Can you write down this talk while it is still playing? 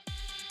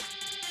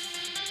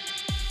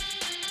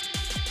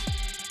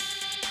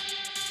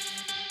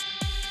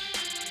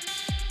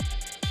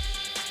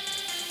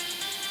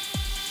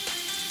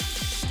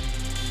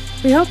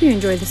We hope you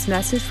enjoy this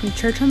message from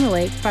Church on the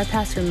Lake by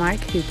Pastor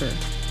Mike Hooper.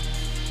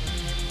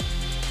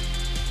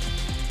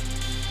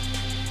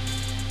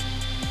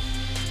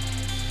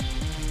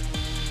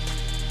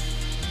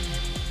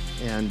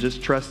 And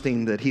just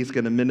trusting that he's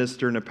going to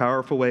minister in a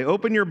powerful way.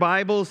 Open your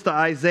Bibles to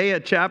Isaiah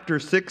chapter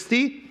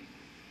 60.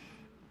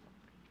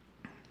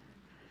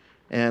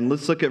 And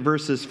let's look at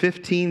verses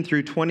 15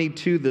 through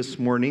 22 this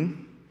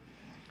morning.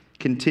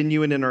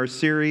 Continuing in our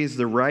series,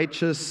 The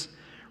Righteous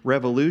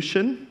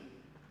Revolution.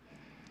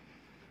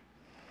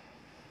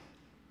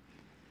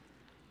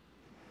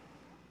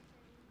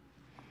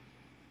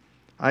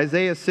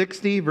 Isaiah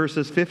 60,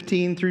 verses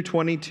 15 through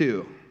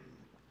 22.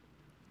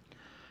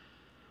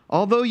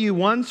 Although you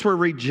once were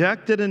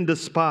rejected and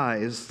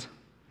despised,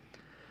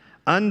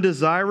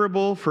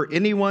 undesirable for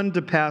anyone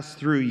to pass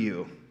through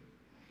you.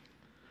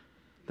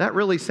 That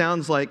really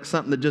sounds like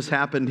something that just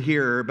happened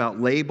here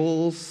about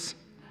labels,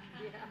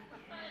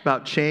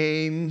 about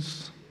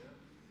chains.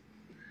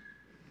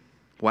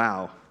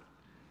 Wow.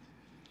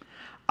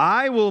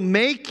 I will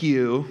make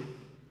you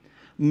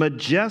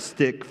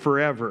majestic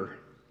forever,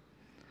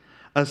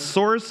 a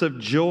source of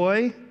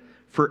joy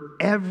for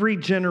every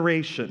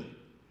generation.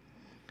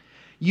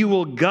 You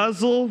will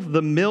guzzle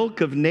the milk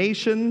of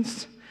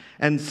nations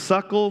and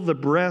suckle the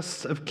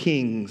breasts of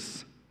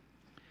kings.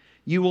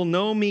 You will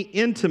know me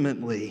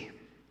intimately,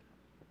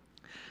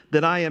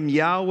 that I am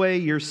Yahweh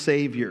your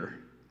Savior.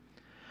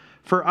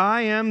 For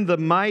I am the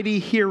mighty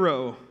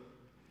hero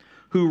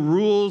who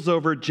rules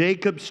over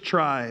Jacob's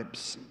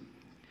tribes,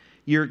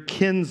 your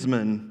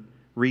kinsman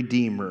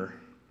redeemer.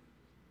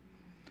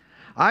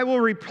 I will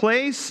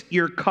replace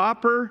your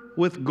copper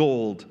with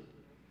gold,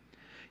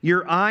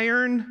 your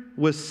iron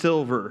with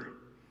silver,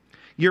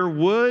 your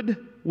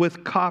wood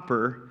with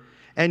copper,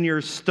 and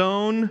your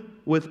stone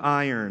with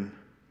iron.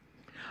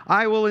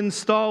 I will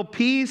install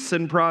peace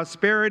and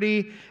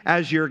prosperity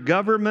as your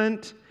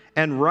government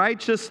and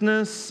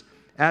righteousness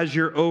as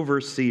your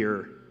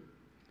overseer.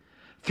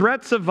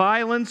 Threats of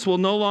violence will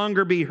no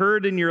longer be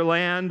heard in your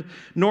land,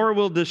 nor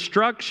will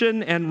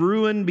destruction and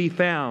ruin be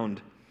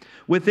found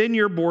within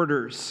your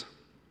borders.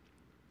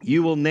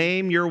 You will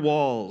name your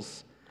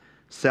walls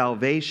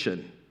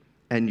salvation,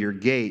 and your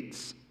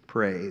gates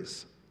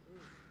praise.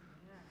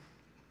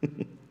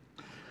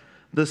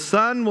 The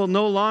sun will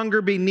no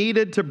longer be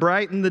needed to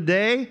brighten the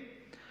day,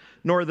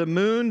 nor the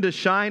moon to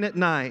shine at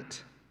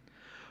night.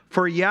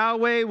 For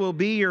Yahweh will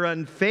be your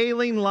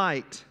unfailing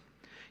light.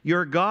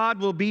 Your God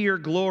will be your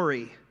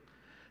glory.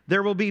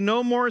 There will be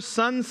no more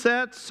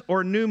sunsets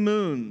or new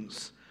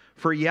moons,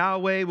 for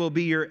Yahweh will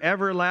be your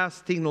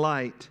everlasting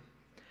light,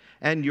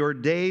 and your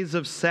days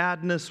of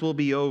sadness will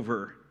be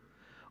over.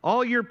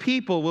 All your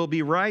people will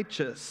be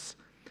righteous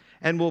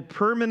and will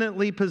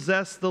permanently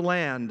possess the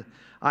land.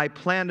 I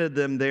planted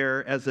them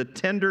there as a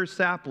tender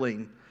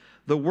sapling,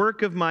 the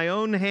work of my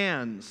own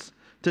hands,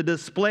 to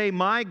display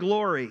my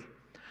glory.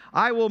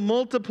 I will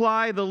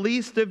multiply the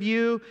least of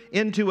you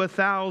into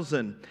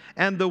 1,000,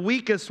 and the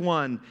weakest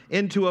one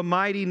into a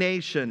mighty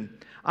nation.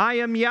 I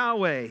am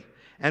Yahweh,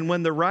 and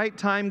when the right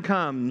time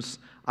comes,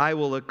 I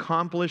will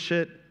accomplish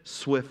it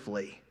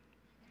swiftly.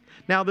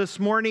 Now this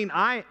morning,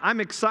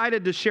 I'm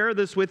excited to share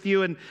this with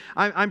you, and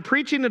I'm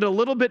preaching it a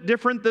little bit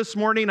different this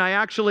morning. I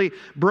actually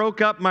broke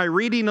up my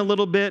reading a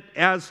little bit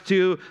as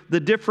to the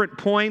different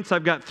points.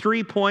 I've got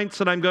 3 points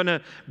that I'm going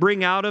to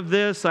bring out of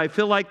this. I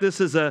feel like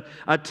this is a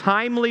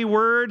timely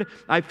word.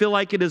 I feel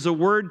like it is a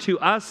word to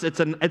us. It's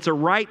a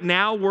right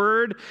now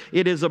word.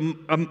 It is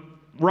a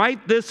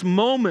right this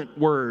moment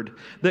word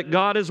that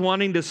God is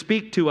wanting to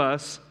speak to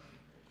us.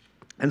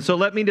 And so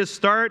let me just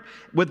start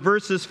with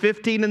verses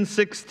 15 and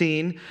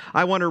 16.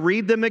 I want to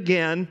read them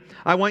again.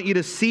 I want you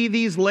to see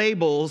these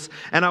labels,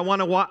 and I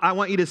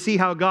want you to see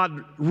how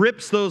God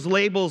rips those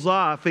labels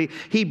off.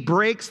 He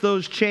breaks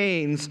those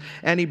chains,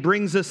 and He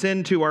brings us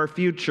into our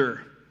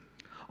future.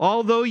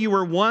 Although you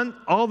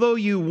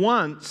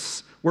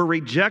once were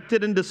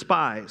rejected and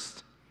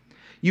despised,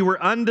 you were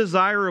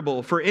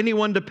undesirable for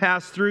anyone to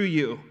pass through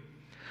you.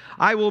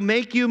 I will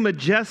make you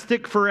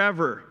majestic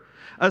forever,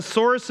 a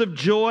source of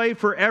joy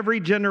for every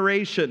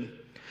generation.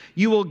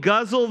 You will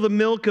guzzle the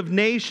milk of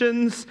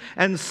nations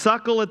and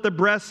suckle at the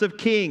breasts of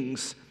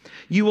kings.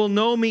 You will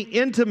know me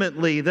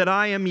intimately, that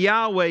I am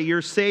Yahweh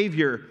your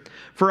Savior.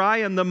 For I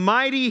am the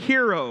mighty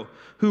hero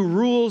who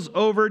rules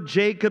over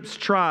Jacob's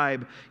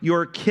tribe,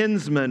 your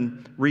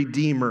kinsman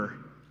redeemer.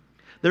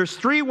 There's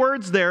 3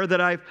 words there that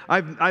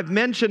I've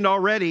mentioned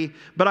already,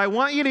 but I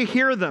want you to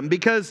hear them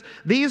because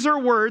these are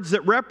words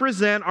that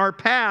represent our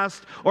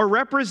past or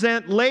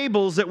represent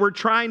labels that we're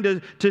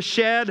trying to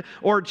shed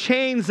or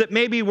chains that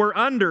maybe we're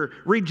under.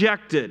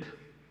 Rejected,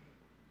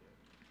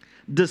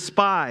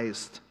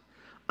 despised,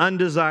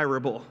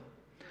 undesirable.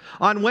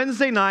 On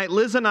Wednesday night,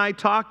 Liz and I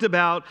talked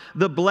about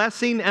the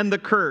blessing and the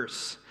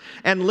curse.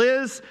 And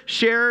Liz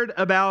shared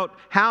about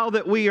how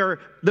that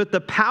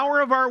the power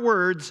of our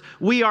words,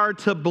 we are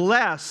to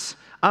bless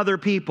other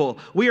people.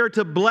 We are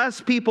to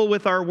bless people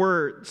with our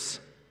words.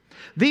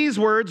 These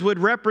words would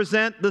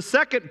represent the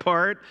second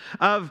part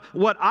of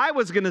what I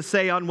was going to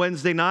say on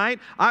Wednesday night.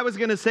 I was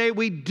going to say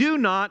we do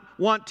not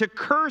want to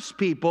curse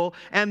people,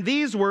 and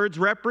these words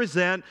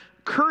represent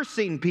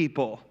cursing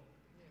people.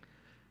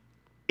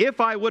 If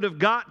I would have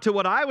got to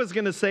what I was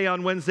going to say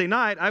on Wednesday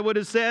night, I would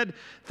have said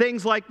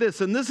things like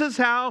this. And this is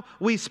how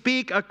we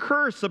speak a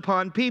curse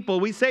upon people.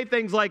 We say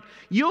things like,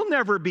 "You'll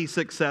never be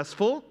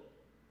successful.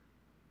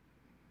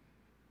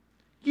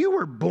 You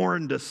were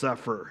born to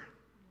suffer.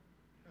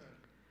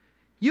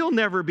 You'll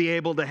never be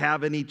able to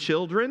have any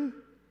children.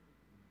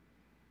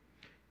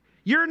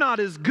 You're not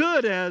as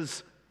good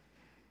as..."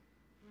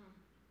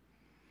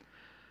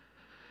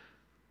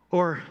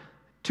 Or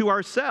to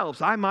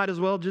ourselves, "I might as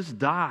well just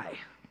die."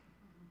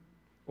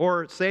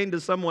 Or saying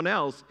to someone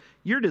else,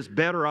 "You're just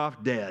better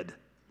off dead."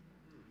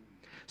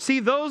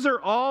 See, those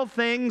are all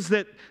things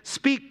that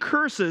speak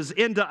curses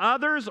into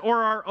others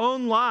or our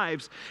own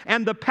lives.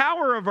 And the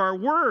power of our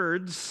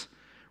words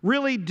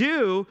really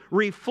do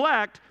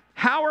reflect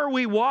how are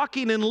we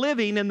walking and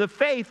living in the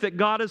faith that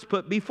God has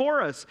put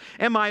before us.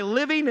 Am I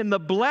living in the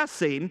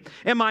blessing?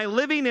 Am I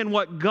living in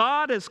what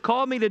God has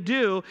called me to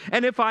do?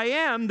 And if I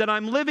am, then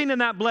I'm living in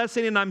that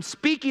blessing and I'm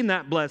speaking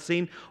that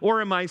blessing.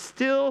 Or am I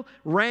still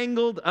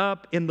wrangled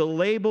up in the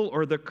label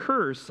or the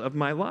curse of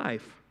my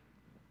life?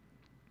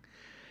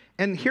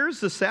 And here's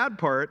the sad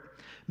part.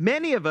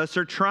 Many of us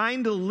are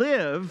trying to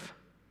live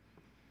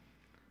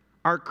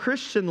our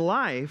Christian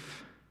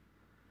life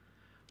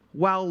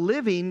while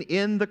living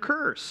in the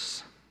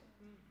curse.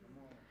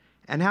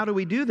 And how do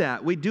we do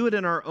that? We do it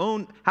in our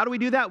own... How do we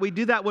do that? We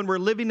do that when we're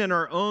living in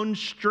our own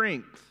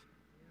strength.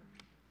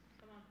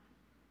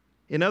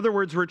 In other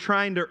words, we're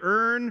trying to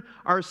earn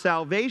our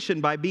salvation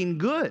by being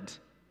good.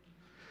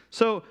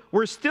 So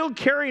we're still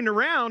carrying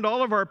around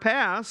all of our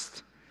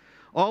past,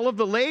 all of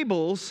the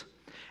labels,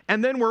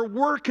 and then we're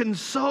working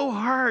so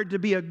hard to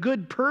be a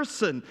good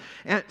person.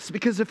 And it's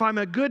because if I'm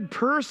a good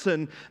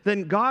person,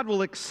 then God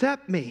will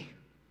accept me.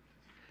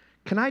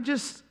 Can I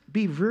just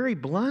be very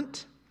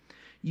blunt?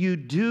 You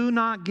do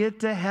not get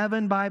to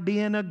heaven by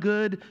being a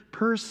good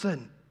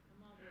person.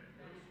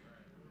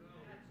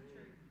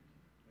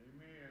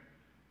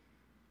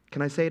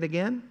 Can I say it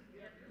again?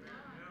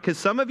 Because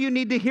some of you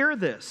need to hear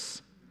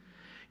this.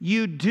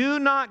 You do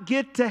not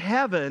get to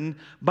heaven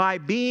by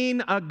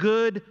being a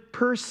good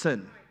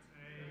person.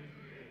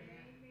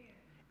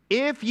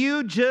 If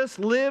you just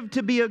live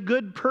to be a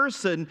good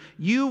person,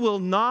 you will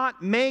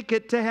not make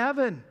it to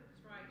heaven.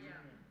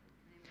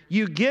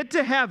 You get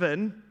to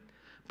heaven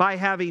by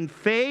having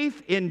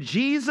faith in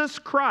Jesus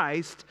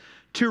Christ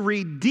to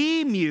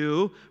redeem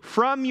you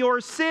from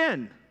your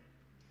sin.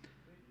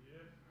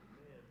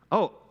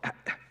 Oh,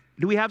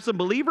 do we have some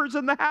believers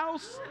in the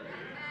house?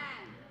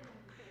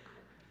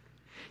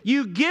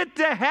 You get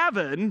to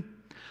heaven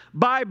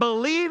by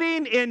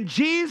believing in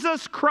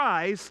Jesus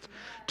Christ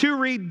to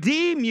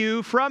redeem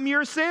you from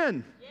your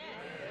sin.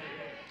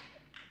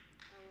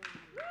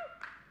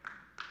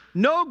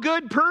 No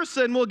good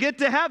person will get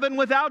to heaven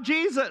without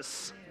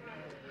Jesus.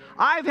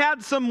 I've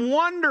had some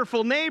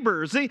wonderful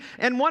neighbors.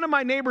 And one of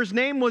my neighbors'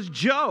 name was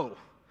Joe.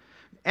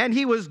 And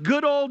he was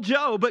good old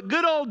Joe. But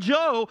good old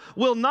Joe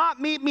will not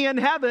meet me in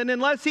heaven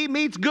unless he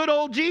meets good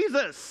old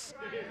Jesus.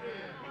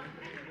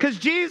 Because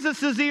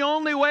Jesus is the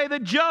only way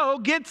that Joe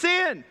gets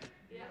in.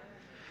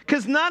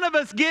 Because none of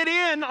us get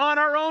in on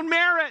our own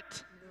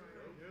merit.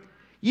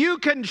 You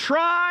can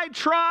try,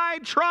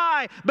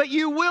 but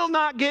you will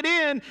not get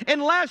in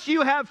unless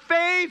you have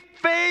faith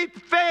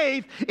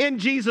in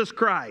Jesus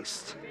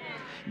Christ.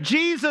 Amen.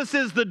 Jesus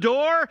is the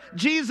door,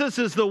 Jesus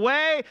is the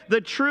way,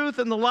 the truth,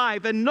 and the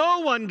life, and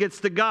no one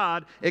gets to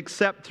God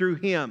except through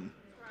Him.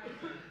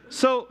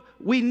 So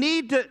we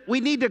need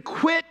to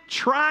quit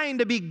trying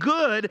to be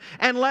good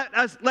and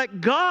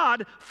let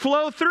God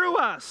flow through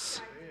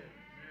us.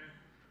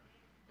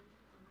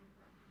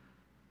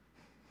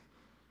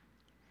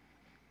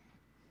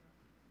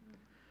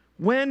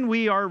 When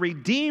we are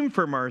redeemed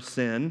from our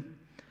sin,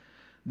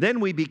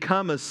 then we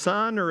become a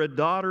son or a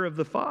daughter of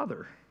the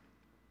Father.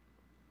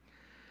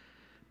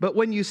 But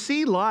when you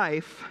see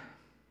life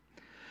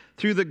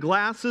through the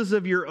glasses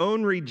of your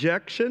own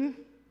rejection,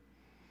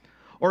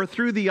 or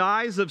through the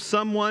eyes of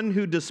someone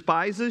who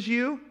despises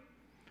you,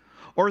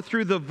 or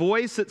through the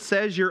voice that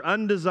says you're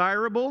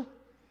undesirable,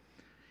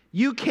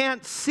 you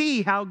can't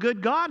see how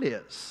good God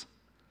is.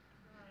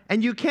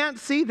 And you can't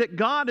see that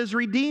God has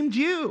redeemed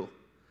you.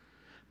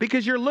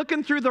 Because you're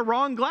looking through the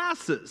wrong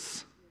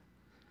glasses.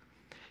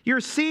 You're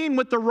seeing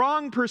with the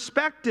wrong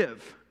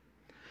perspective.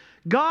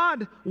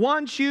 God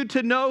wants you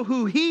to know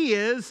who He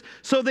is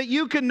so that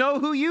you can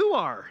know who you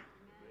are.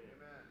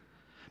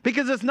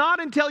 Because it's not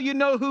until you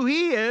know who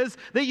He is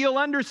that you'll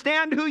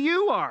understand who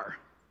you are.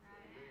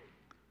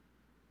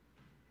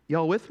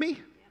 Y'all with me?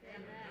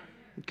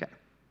 Okay.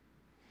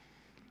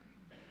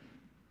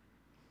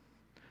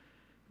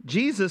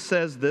 Jesus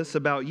says this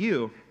about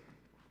you.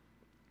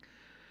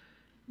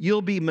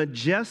 You'll be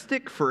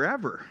majestic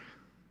forever.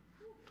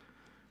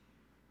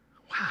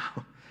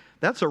 Wow,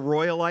 that's a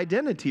royal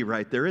identity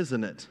right there,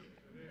 isn't it?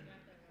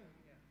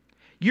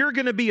 You're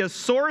going to be a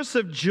source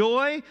of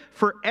joy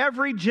for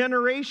every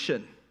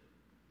generation.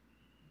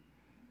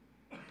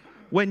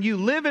 When you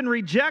live in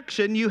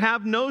rejection, you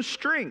have no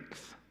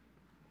strength.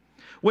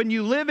 When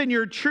you live in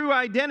your true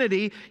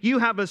identity, you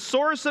have a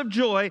source of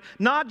joy,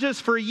 not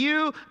just for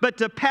you, but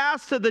to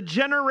pass to the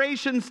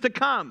generations to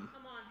come.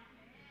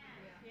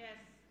 Yes.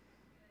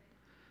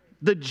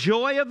 The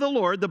joy of the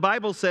Lord, the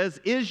Bible says,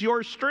 is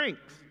your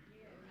strength.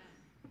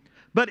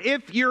 But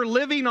if you're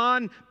living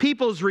on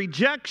people's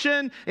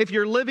rejection, if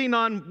you're living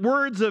on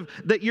words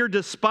that you're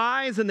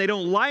despised and they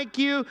don't like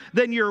you,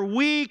 then you're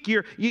weak,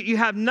 you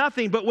have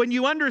nothing. But when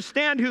you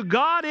understand who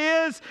God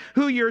is,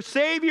 who your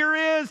Savior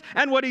is,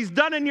 and what He's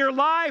done in your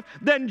life,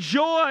 then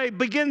joy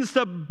begins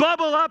to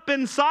bubble up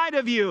inside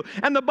of you.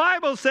 And the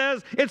Bible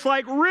says it's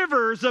like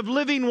rivers of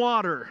living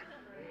water.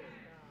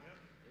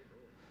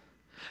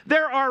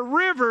 There are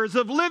rivers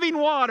of living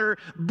water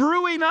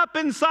brewing up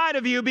inside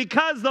of you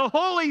because the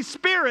Holy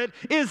Spirit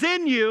is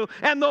in you,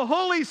 and the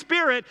Holy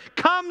Spirit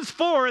comes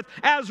forth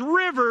as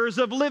rivers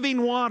of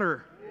living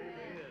water.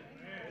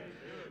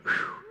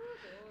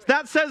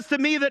 That says to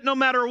me that no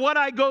matter what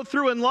I go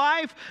through in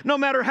life, no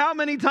matter how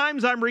many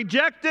times I'm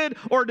rejected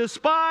or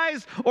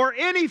despised or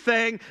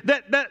anything,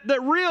 that the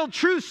real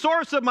true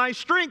source of my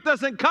strength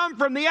doesn't come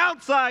from the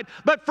outside,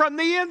 but from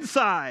the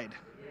inside.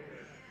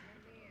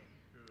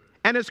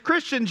 And as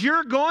Christians,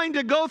 you're going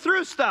to go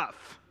through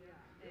stuff.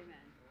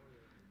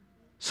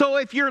 So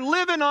if you're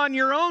living on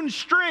your own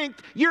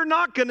strength, you're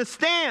not going to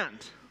stand.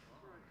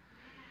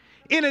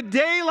 In a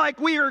day like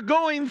we are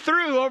going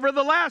through over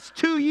the last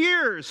 2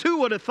 years, who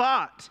would have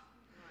thought?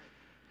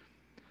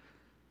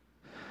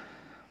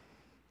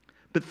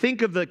 But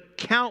think of the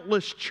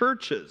countless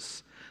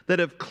churches that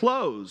have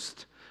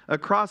closed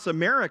across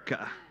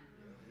America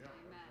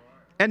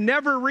and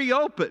never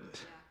reopened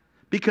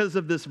because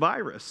of this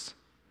virus.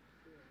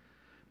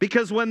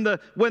 Because when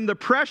the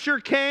pressure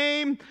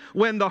came,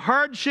 when the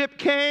hardship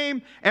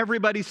came,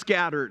 everybody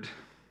scattered.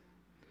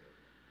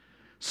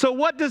 So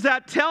what does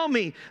that tell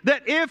me?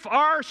 That if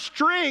our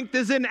strength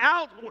is in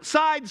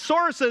outside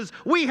sources,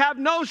 we have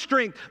no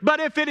strength. But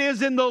if it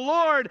is in the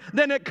Lord,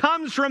 then it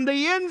comes from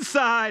the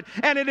inside,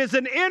 and it is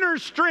an inner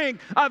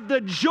strength of the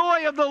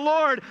joy of the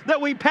Lord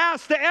that we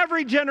pass to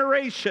every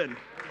generation.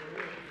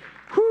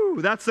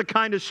 Whew, that's the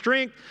kind of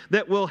strength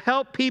that will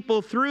help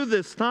people through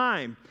this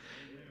time.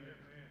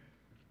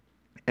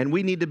 And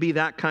we need to be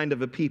that kind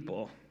of a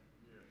people.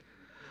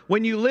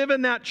 When you live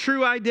in that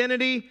true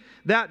identity,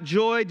 that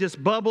joy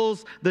just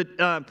bubbles.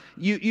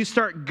 You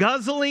start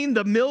guzzling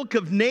the milk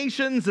of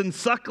nations and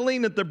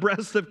suckling at the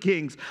breasts of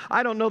kings.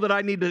 I don't know that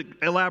I need to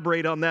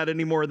elaborate on that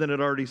any more than it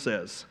already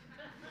says.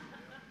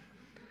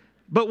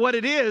 But what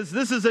it is,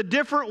 this is a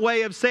different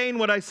way of saying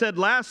what I said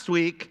last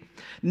week.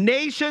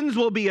 Nations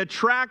will be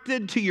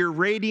attracted to your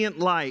radiant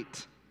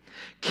light.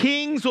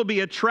 Kings will be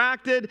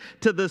attracted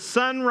to the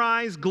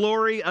sunrise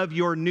glory of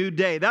your new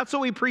day. That's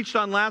what we preached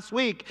on last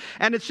week.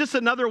 And it's just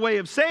another way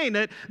of saying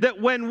it,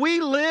 that when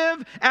we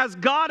live as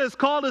God has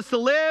called us to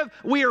live,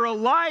 we are a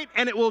light,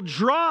 and it will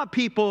draw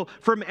people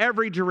from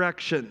every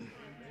direction.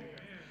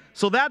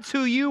 So that's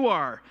who you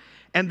are.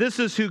 And this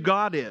is who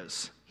God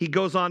is. He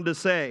goes on to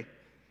say,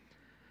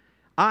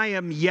 I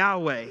am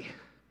Yahweh.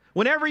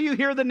 Whenever you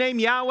hear the name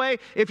Yahweh,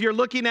 if you're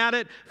looking at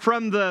it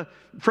from the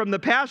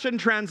Passion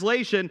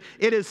Translation,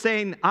 it is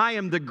saying, I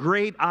am the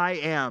great I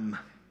am.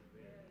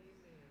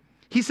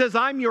 He says,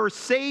 I'm your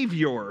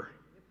Savior.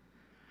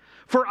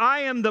 For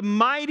I am the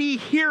mighty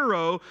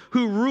hero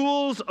who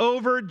rules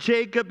over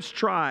Jacob's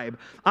tribe.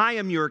 I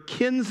am your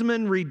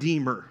kinsman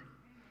redeemer.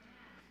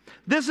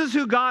 This is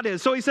who God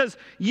is. So he says,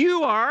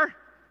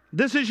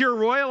 this is your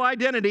royal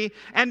identity.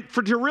 And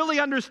to really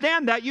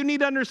understand that, you need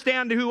to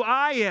understand who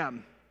I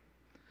am.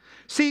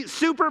 See,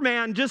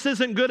 Superman just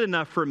isn't good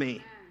enough for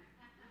me.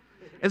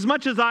 As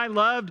much as I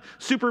loved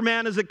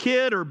Superman as a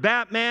kid, or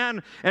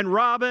Batman and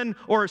Robin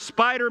or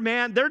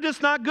Spider-Man, they're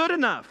just not good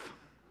enough.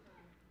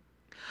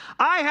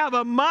 I have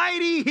a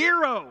mighty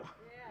hero.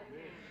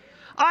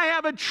 I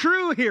have a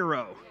true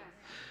hero.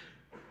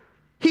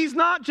 He's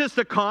not just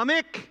a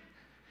comic.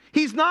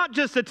 He's not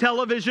just a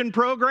television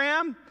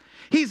program.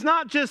 He's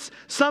not just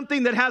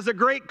something that has a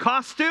great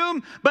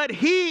costume, but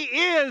he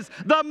is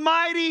the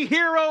mighty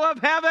hero of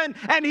heaven,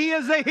 and he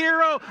is the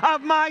hero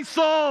of my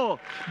soul.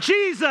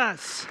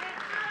 Jesus.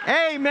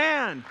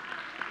 Amen.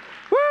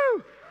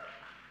 Woo!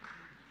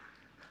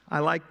 I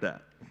like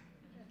that.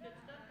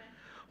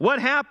 What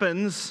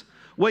happens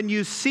when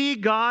you see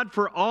God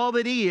for all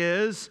that he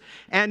is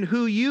and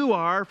who you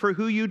are for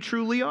who you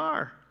truly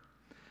are?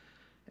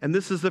 And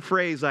this is the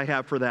phrase I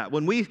have for that.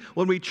 When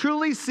we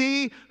truly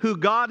see who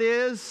God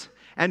is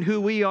and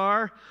who we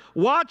are,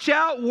 watch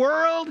out,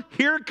 world,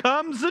 here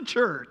comes the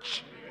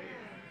church.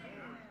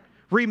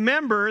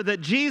 Remember that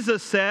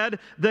Jesus said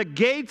the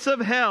gates of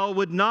hell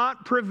would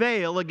not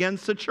prevail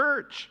against the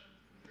church.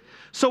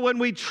 So when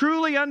we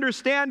truly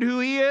understand who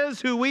he is,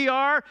 who we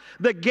are,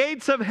 the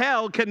gates of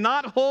hell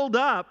cannot hold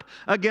up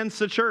against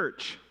the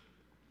church.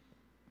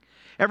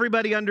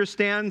 Everybody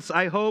understands,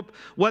 I hope,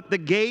 what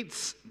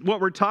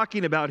we're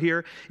talking about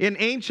here. In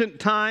ancient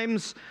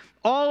times,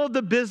 all of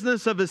the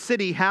business of a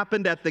city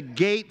happened at the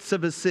gates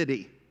of a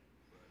city.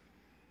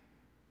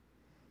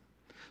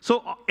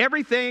 So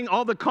everything,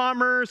 all the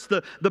commerce,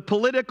 the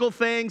political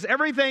things,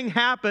 everything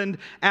happened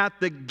at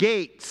the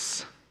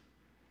gates.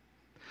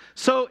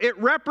 So it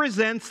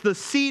represents the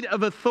seat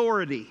of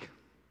authority.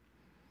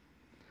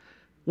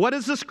 What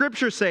does the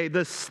scripture say?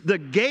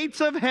 The gates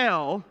of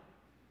hell,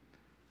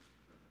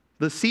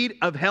 the seat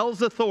of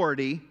hell's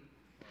authority,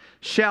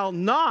 shall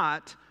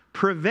not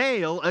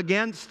prevail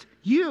against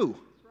you.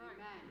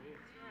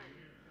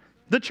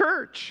 The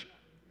church.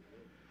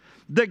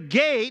 The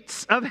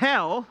gates of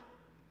hell,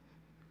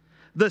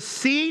 the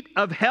seat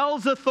of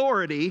hell's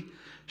authority,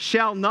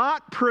 shall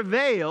not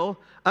prevail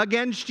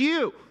against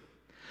you.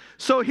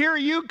 So here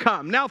you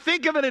come. Now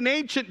think of it in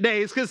ancient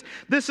days, because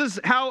this is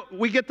how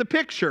we get the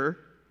picture.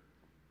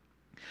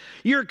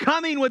 You're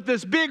coming with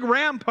this big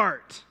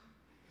rampart,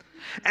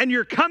 and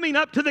you're coming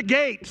up to the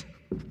gate.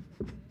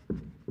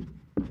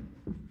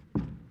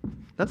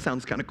 That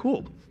sounds kind of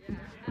cool.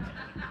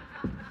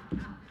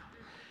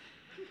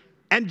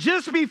 And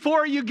just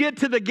before you get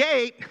to the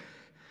gate,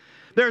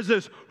 there's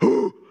this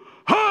hoo,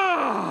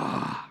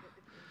 ha.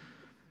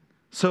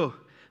 So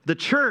the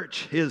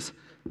church is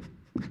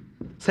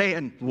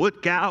saying,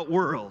 look out,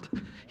 world,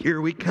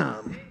 here we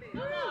come.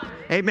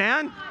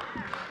 Amen?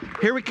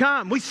 Here we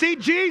come. We see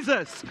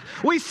Jesus.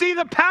 We see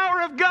the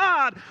power of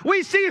God.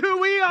 We see who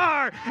we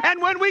are.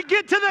 And when we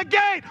get to the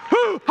gate,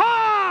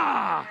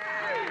 hoo-ha!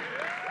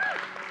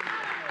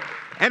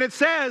 And it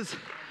says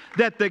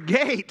that the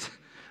gate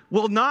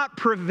will not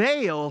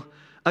prevail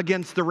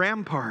against the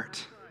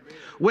rampart.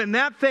 When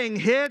that thing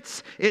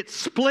hits, it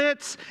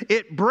splits,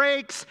 it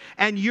breaks,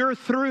 and you're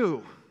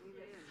through.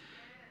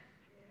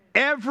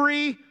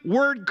 Every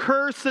word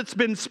curse that's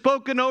been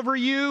spoken over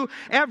you,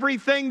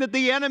 everything that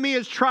the enemy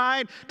has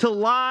tried to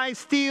lie,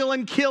 steal,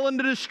 and kill and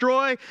to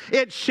destroy,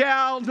 it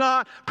shall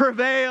not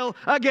prevail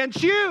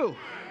against you.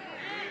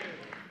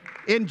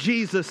 In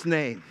Jesus'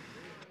 name.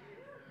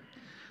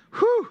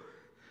 Whew.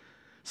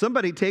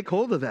 Somebody take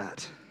hold of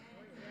that.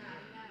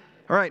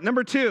 All right,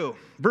 number 2,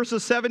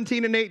 verses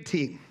 17 and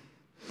 18.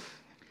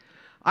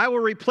 I will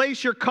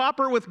replace your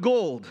copper with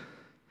gold,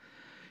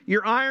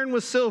 your iron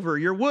with silver,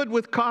 your wood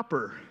with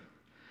copper,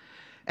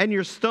 and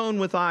your stone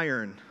with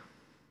iron.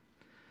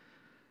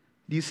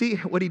 Do you see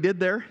what he did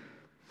there?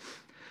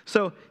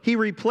 So he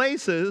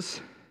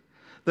replaces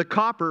the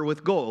copper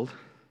with gold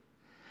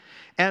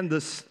and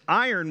the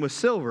iron with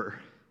silver.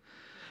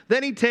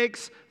 Then he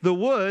takes the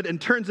wood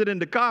and turns it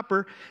into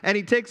copper, and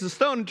he takes the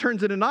stone and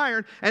turns it into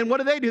iron. And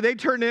what do? They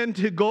turn it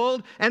into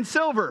gold and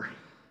silver.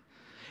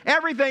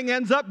 Everything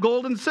ends up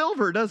gold and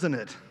silver, doesn't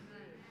it?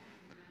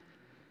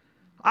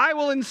 I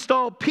will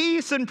install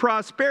peace and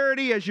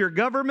prosperity as your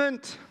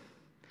government,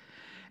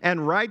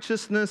 and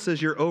righteousness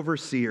as your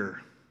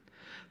overseer.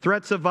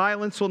 Threats of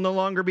violence will no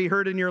longer be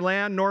heard in your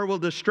land, nor will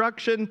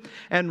destruction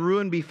and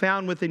ruin be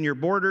found within your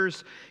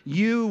borders.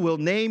 You will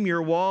name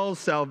your walls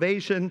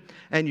salvation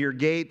and your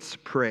gates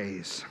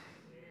praise.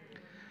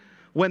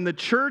 When the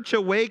church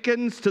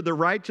awakens to the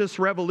righteous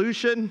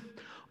revolution,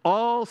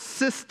 all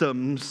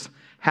systems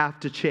have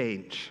to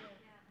change.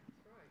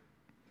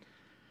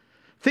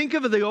 Think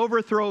of the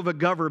overthrow of a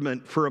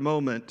government for a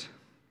moment.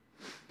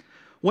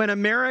 When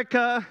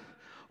America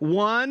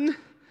won,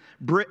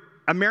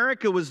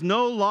 America was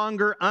no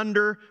longer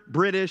under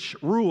British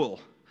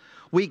rule.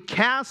 We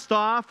cast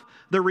off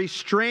the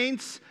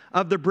restraints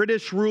of the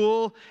British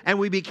rule, and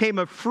we became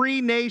a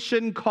free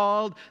nation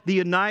called the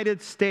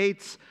United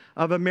States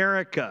of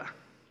America.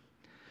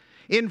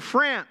 In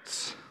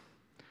France,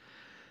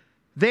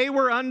 they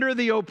were under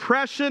the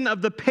oppression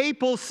of the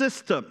papal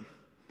system.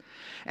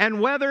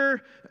 And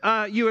whether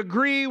you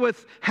agree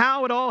with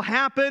how it all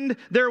happened,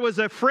 there was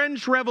a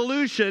French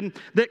Revolution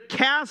that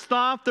cast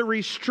off the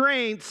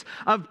restraints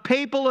of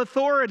papal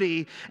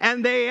authority,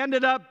 and they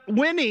ended up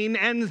winning,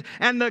 and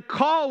the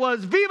call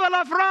was, Vive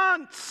la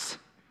France!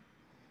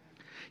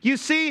 You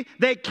see,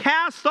 they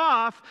cast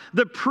off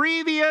the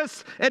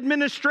previous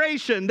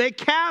administration. They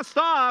cast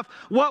off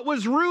what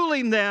was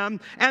ruling them,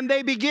 and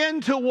they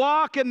begin to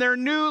walk in their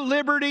new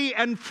liberty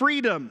and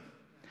freedom.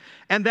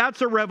 And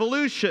that's a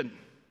revolution.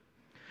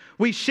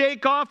 We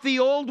shake off the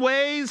old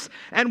ways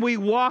and we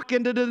walk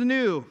into the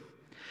new.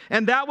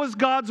 And that was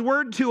God's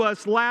word to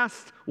us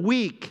last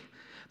week,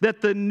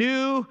 that the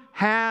new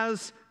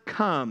has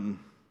come.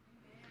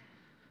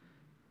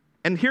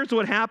 And here's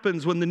what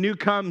happens when the new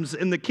comes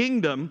in the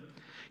kingdom.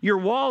 Your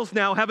walls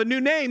now have a new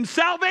name,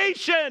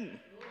 salvation.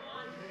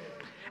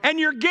 And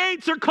your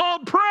gates are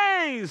called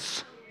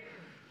praise.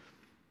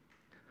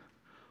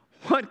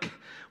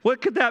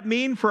 What could that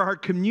mean for our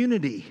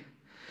community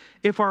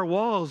if our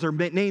walls are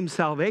named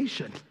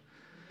salvation?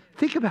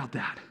 Think about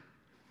that.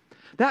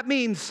 That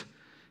means,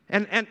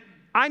 and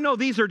I know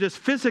these are just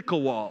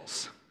physical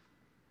walls.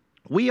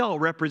 We all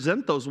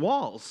represent those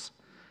walls.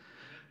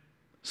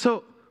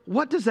 So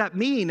what does that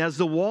mean as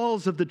the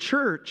walls of the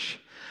church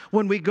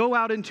when we go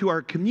out into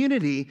our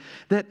community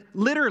that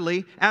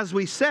literally, as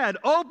we said,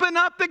 open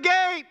up the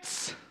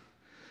gates.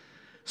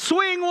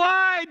 Swing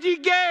wide, ye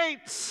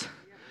gates,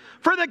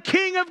 for the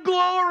King of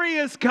glory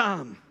has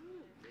come.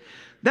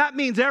 That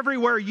means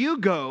everywhere you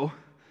go,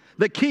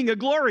 the King of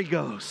glory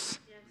goes.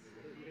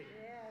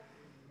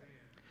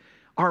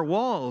 Our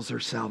walls are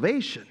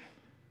salvation.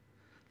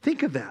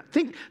 Think of that.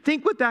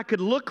 Think what that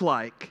could look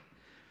like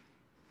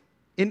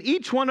in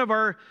each one of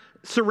our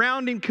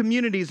surrounding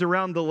communities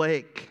around the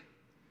lake.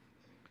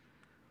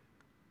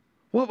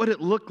 What would it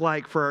look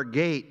like for our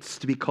gates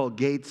to be called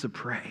gates of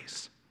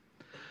praise?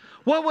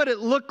 What would it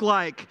look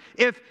like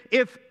if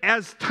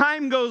as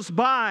time goes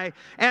by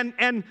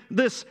and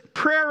this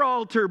prayer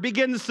altar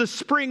begins to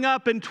spring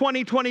up in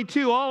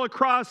 2022 all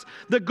across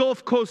the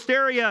Gulf Coast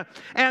area,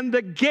 and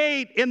the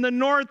gate in the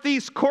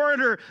northeast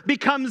corridor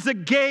becomes the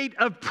gate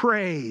of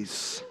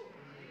praise?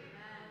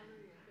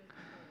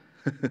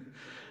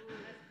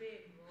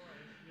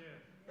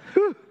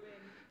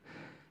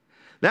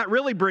 That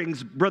really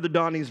brings Brother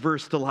Donnie's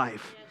verse to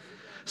life.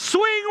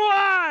 Swing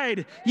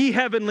wide, ye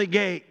heavenly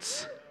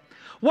gates.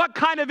 What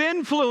kind of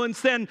influence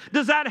then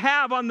does that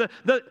have on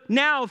the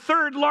now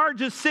third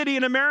largest city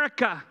in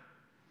America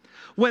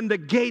when the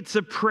gates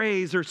of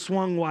praise are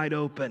swung wide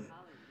open?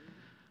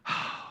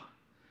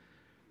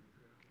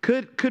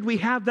 Could we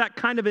have that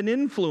kind of an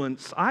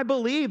influence? I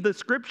believe the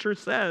scripture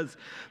says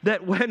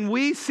that when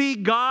we see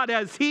God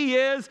as He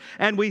is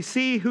and we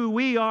see who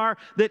we are,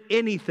 that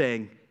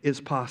anything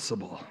is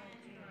possible.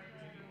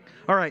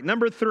 All right,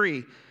 number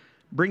 3,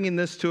 bringing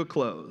this to a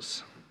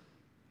close.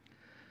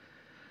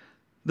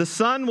 The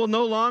sun will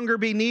no longer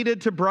be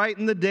needed to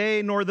brighten the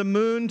day, nor the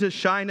moon to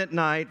shine at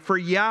night, for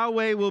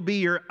Yahweh will be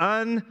your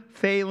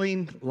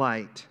unfailing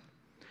light.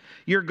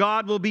 Your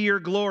God will be your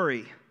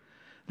glory.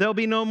 There'll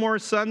be no more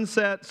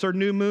sunsets or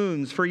new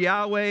moons, for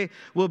Yahweh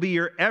will be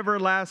your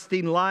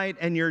everlasting light,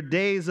 and your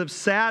days of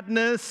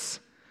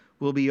sadness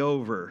will be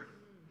over.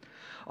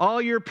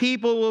 All your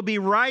people will be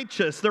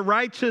righteous, the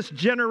righteous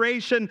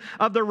generation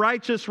of the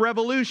righteous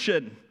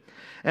revolution.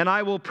 And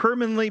I will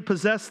permanently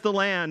possess the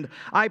land.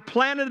 I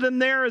planted them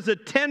there as a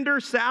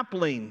tender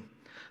sapling,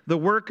 the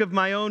work of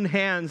my own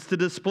hands to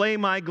display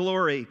my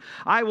glory.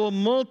 I will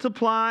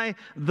multiply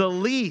the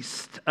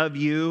least of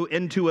you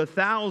into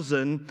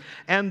 1,000,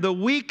 and the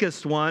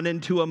weakest one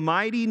into a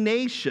mighty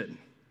nation.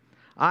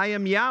 I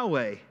am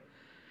Yahweh,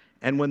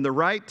 and when the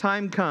right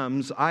time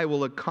comes, I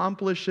will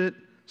accomplish it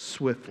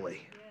swiftly.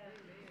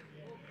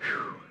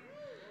 Whew.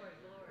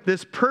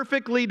 This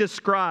perfectly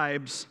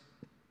describes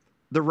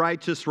the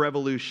righteous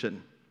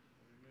revolution.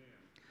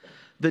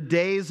 The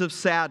days of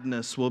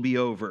sadness will be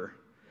over.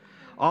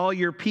 All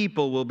your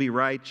people will be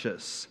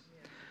righteous,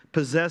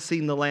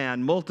 possessing the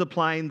land,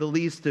 multiplying the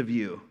least of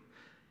you.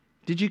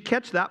 Did you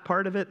catch that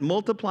part of it?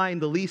 Multiplying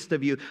the least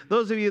of you.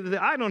 Those of you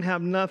that I don't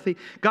have nothing.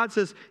 God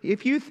says,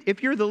 if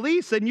you're the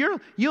least, then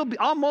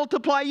I'll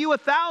multiply you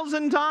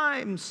 1,000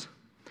 times.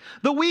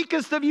 The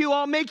weakest of you,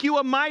 I'll make you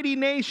a mighty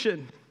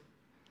nation.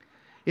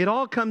 It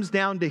all comes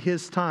down to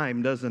His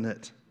time, doesn't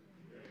it?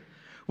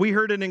 We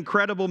heard an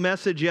incredible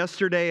message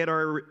yesterday at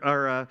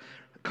our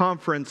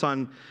conference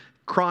on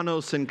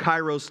Chronos and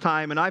Kairos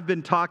time, and I've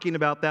been talking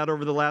about that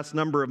over the last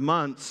number of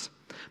months.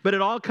 But it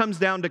all comes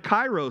down to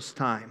Kairos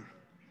time.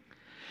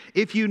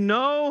 If you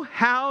know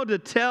how to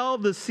tell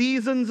the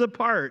seasons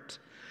apart,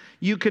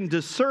 you can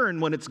discern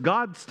when it's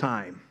God's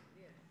time.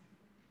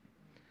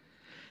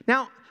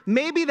 Now,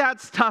 maybe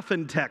that's tough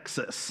in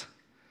Texas.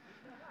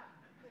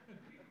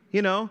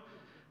 You know?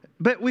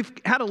 But we've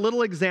had a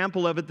little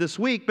example of it this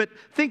week, but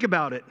think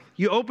about it.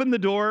 You open the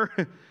door,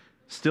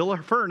 still a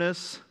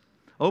furnace.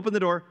 Open the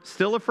door,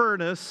 still a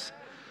furnace.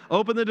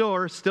 Open the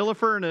door, still a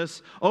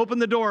furnace. Open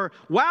the door,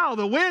 wow,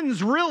 the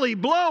wind's really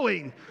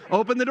blowing.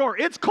 Open the door,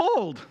 it's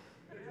cold.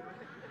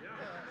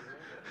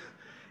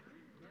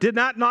 Did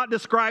not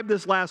describe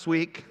this last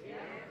week?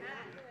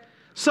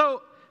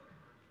 So,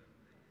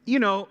 you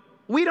know,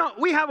 we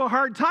have a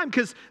hard time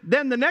because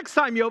then the next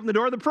time you open the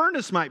door, the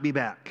furnace might be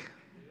back.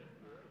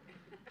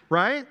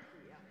 Right?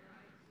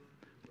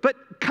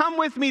 But come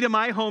with me to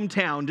my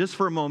hometown just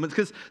for a moment,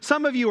 because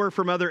some of you are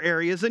from other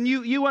areas and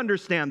you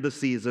understand the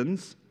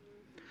seasons.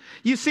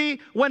 You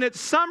see, when it's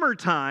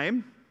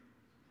summertime,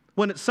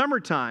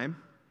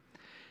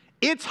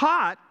 it's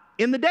hot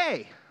in the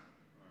day.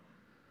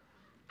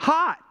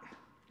 Hot,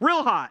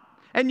 real hot.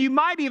 And you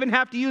might even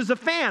have to use a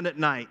fan at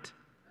night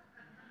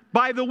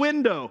by the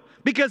window,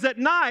 because at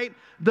night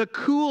the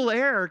cool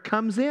air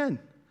comes in.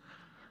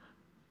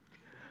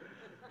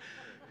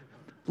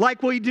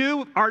 Like we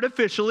do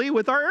artificially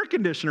with our air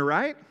conditioner,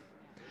 right?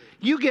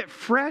 You get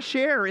fresh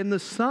air in the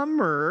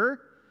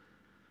summer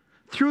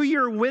through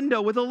your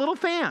window with a little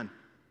fan.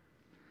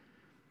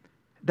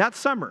 That's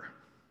summer.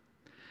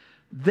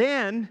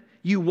 Then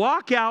you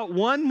walk out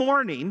one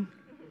morning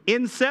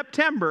in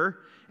September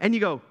and you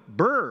go,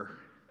 brr.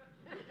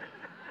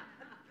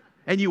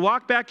 And you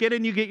walk back in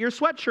and you get your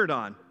sweatshirt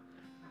on.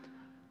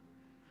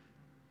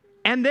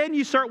 And then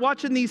you start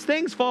watching these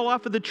things fall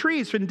off of the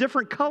trees in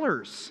different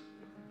colors.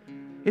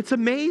 It's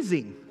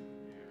amazing.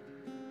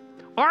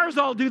 Ours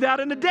all do that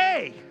in a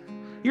day.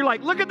 You're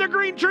like, look at the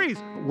green trees.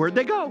 Where'd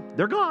they go?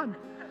 They're gone.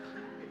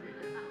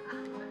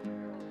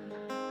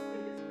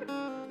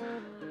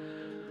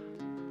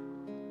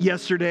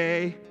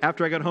 Yesterday,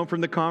 after I got home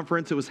from the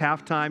conference, it was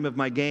halftime of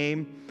my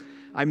game.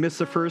 I missed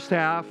the first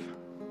half,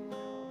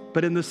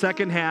 but in the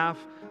second half,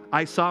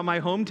 I saw my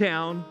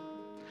hometown.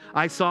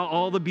 I saw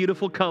all the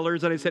beautiful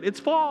colors, and I said, it's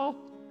fall.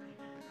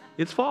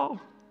 It's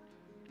fall.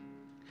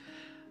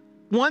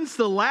 Once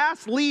the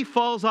last leaf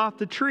falls off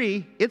the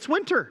tree, it's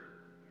winter.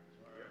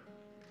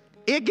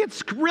 It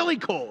gets really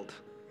cold.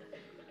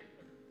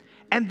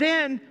 And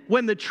then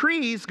when the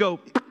trees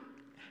go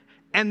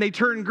and they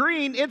turn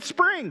green, it's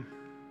spring.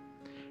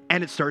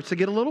 And it starts to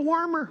get a little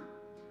warmer.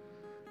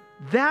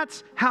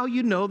 That's how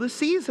you know the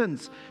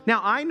seasons. Now,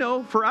 I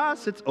know for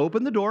us, it's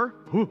open the door,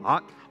 ooh,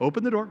 hot,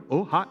 open the door,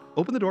 oh, hot,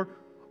 open the door,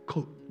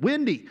 cold,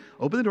 windy,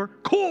 open the door,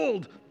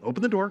 cold,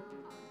 open the door,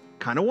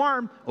 kind of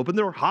warm, open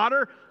the door,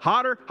 hotter,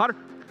 hotter, hotter,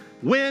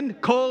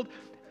 wind, cold.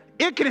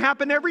 It can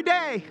happen every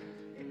day.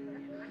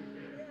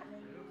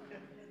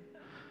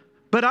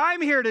 But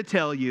I'm here to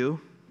tell you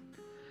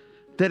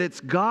that it's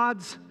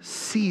God's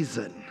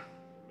season.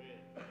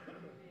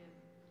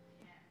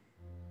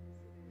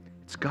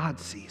 It's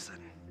God's season.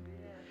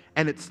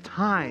 And it's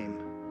time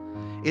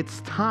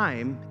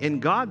in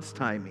God's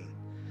timing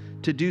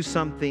to do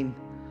something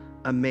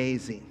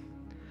amazing.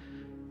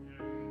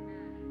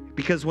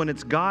 Because when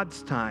it's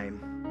God's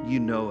time, you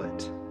know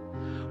it.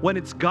 When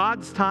it's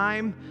God's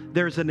time,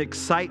 there's an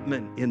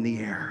excitement in the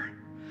air.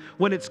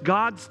 When it's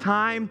God's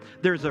time,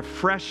 there's a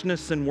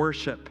freshness in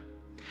worship.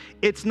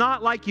 It's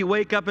not like you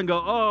wake up and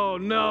go, oh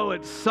no,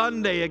 it's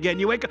Sunday again.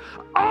 You wake up,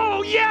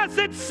 oh yes,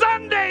 it's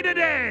Sunday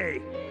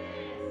today.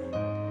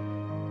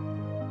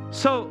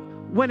 So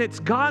when it's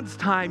God's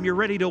time, you're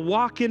ready to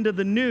walk into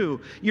the new.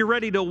 You're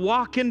ready to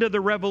walk into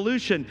the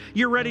revolution.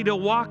 You're ready to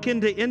walk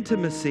into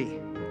intimacy.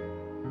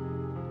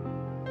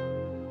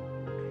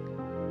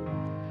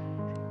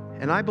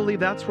 And I believe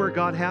that's where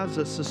God has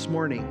us this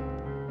morning,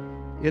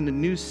 in a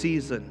new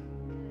season,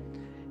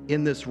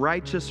 in this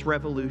righteous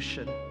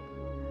revolution.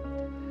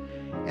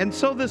 And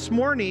so this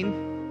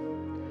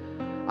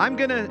morning, I'm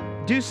going to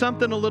do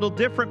something a little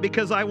different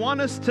because I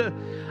want us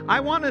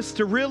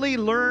to really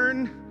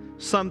learn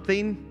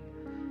something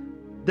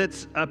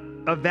that's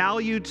a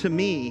value to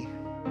me.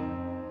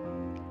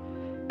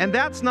 And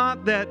that's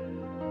not that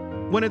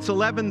when it's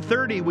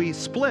 11:30 we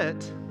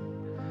split,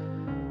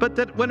 but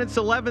that when it's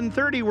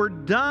 11:30 we're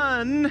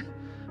done,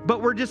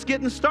 but we're just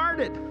getting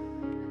started.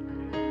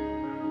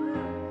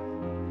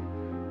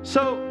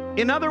 So,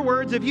 in other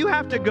words, if you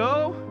have to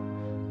go,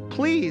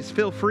 please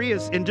feel free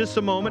in just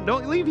a moment.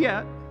 Don't leave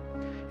yet.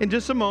 In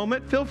just a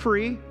moment, feel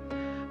free.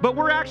 But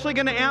we're actually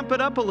going to amp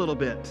it up a little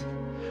bit.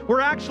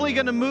 We're actually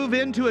going to move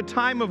into a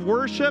time of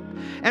worship,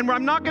 and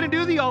I'm not going to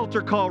do the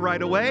altar call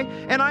right away,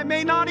 and I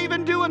may not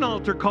even do an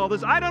altar call.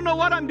 I don't know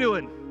what I'm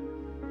doing.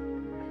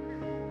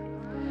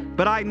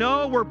 But I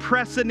know we're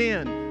pressing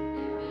in.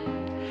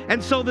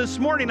 And so this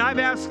morning, I've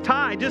asked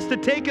Ty just to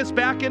take us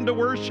back into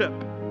worship.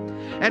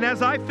 And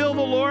as I feel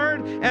the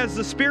Lord, as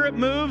the Spirit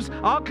moves,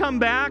 I'll come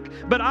back,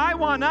 but I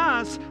want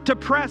us to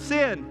press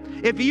in.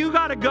 If you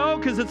got to go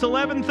because it's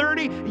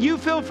 11:30, you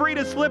feel free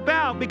to slip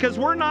out because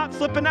we're not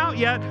slipping out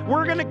yet.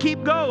 We're going to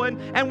keep going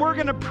and we're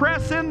going to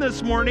press in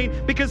this morning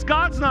because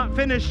God's not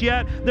finished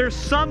yet. There's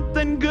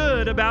something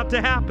good about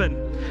to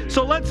happen.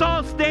 So let's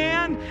all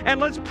stand and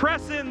let's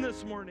press in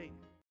this morning.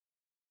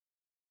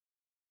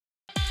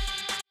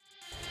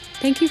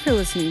 Thank you for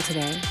listening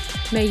today.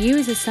 May you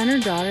as a son or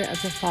daughter of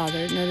the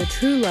Father know the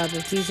true love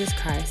of Jesus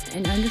Christ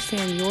and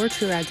understand your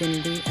true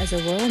identity as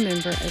a royal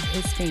member of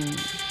His family.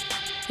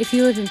 If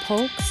you live in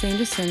Polk, San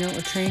Jacinto,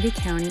 or Trinity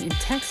County in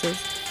Texas,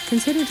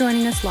 consider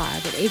joining us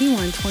live at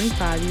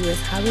 8125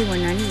 U.S. Highway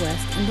 190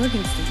 West in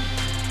Livingston.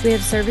 We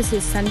have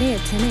services Sunday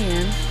at 10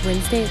 a.m.,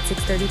 Wednesday at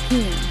 6:30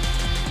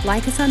 p.m.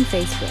 Like us on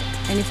Facebook,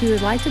 and if you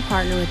would like to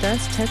partner with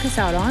us, check us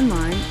out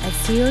online at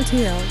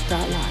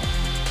cotl.live.